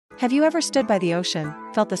Have you ever stood by the ocean,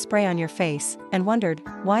 felt the spray on your face, and wondered,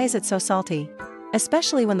 why is it so salty?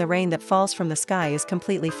 Especially when the rain that falls from the sky is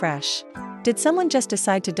completely fresh. Did someone just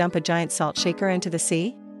decide to dump a giant salt shaker into the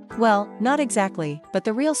sea? Well, not exactly, but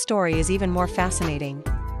the real story is even more fascinating.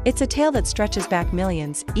 It's a tale that stretches back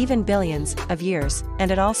millions, even billions, of years,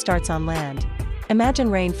 and it all starts on land.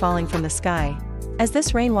 Imagine rain falling from the sky. As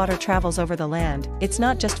this rainwater travels over the land, it's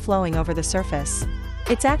not just flowing over the surface.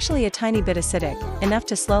 It's actually a tiny bit acidic, enough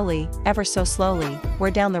to slowly, ever so slowly,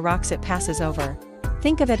 wear down the rocks it passes over.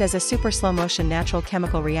 Think of it as a super slow-motion natural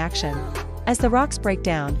chemical reaction. As the rocks break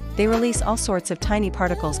down, they release all sorts of tiny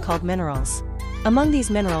particles called minerals. Among these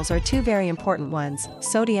minerals are two very important ones,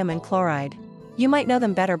 sodium and chloride. You might know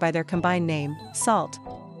them better by their combined name, salt.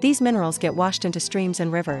 These minerals get washed into streams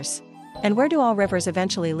and rivers. And where do all rivers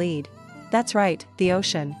eventually lead? That's right, the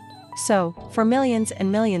ocean. So, for millions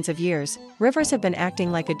and millions of years, rivers have been acting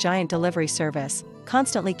like a giant delivery service,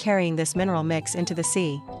 constantly carrying this mineral mix into the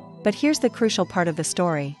sea. But here's the crucial part of the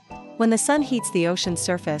story. When the sun heats the ocean's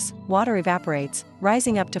surface, water evaporates,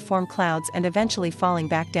 rising up to form clouds and eventually falling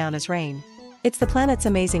back down as rain. It's the planet's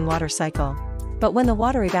amazing water cycle. But when the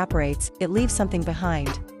water evaporates, it leaves something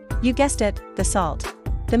behind. You guessed it, the salt.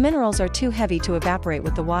 The minerals are too heavy to evaporate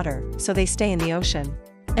with the water, so they stay in the ocean.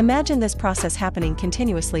 Imagine this process happening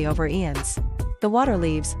continuously over eons. The water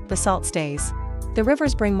leaves, the salt stays. The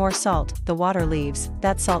rivers bring more salt, the water leaves,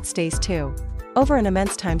 that salt stays too. Over an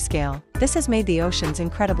immense timescale, this has made the oceans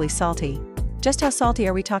incredibly salty. Just how salty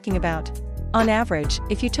are we talking about? On average,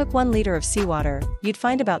 if you took 1 liter of seawater, you'd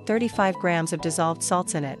find about 35 grams of dissolved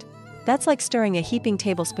salts in it. That's like stirring a heaping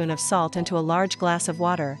tablespoon of salt into a large glass of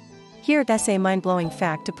water. Here's a mind-blowing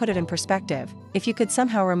fact to put it in perspective. If you could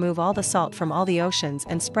somehow remove all the salt from all the oceans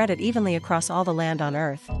and spread it evenly across all the land on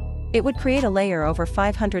Earth, it would create a layer over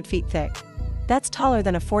 500 feet thick. That's taller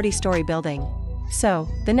than a 40-story building. So,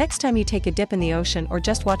 the next time you take a dip in the ocean or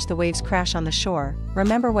just watch the waves crash on the shore,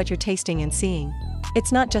 remember what you're tasting and seeing.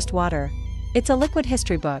 It's not just water. It's a liquid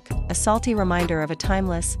history book, a salty reminder of a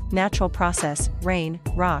timeless, natural process, rain,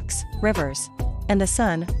 rocks, rivers, and the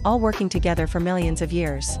sun, all working together for millions of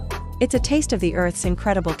years. It's a taste of the Earth's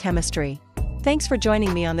incredible chemistry. Thanks for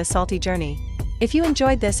joining me on this salty journey. If you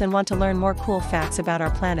enjoyed this and want to learn more cool facts about our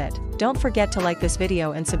planet, don't forget to like this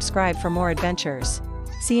video and subscribe for more adventures.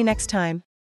 See you next time.